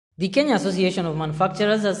The Kenya Association of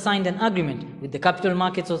Manufacturers has signed an agreement with the Capital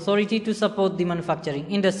Markets Authority to support the manufacturing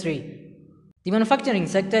industry. The manufacturing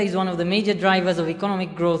sector is one of the major drivers of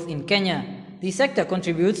economic growth in Kenya. The sector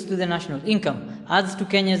contributes to the national income, adds to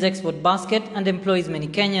Kenya's export basket, and employs many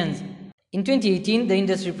Kenyans. In 2018, the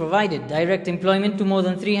industry provided direct employment to more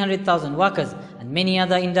than 300,000 workers and many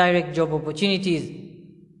other indirect job opportunities.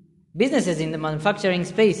 Businesses in the manufacturing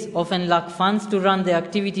space often lack funds to run their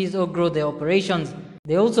activities or grow their operations.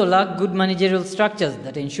 They also lack good managerial structures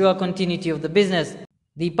that ensure continuity of the business.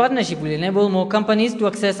 The partnership will enable more companies to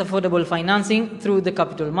access affordable financing through the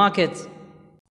capital markets.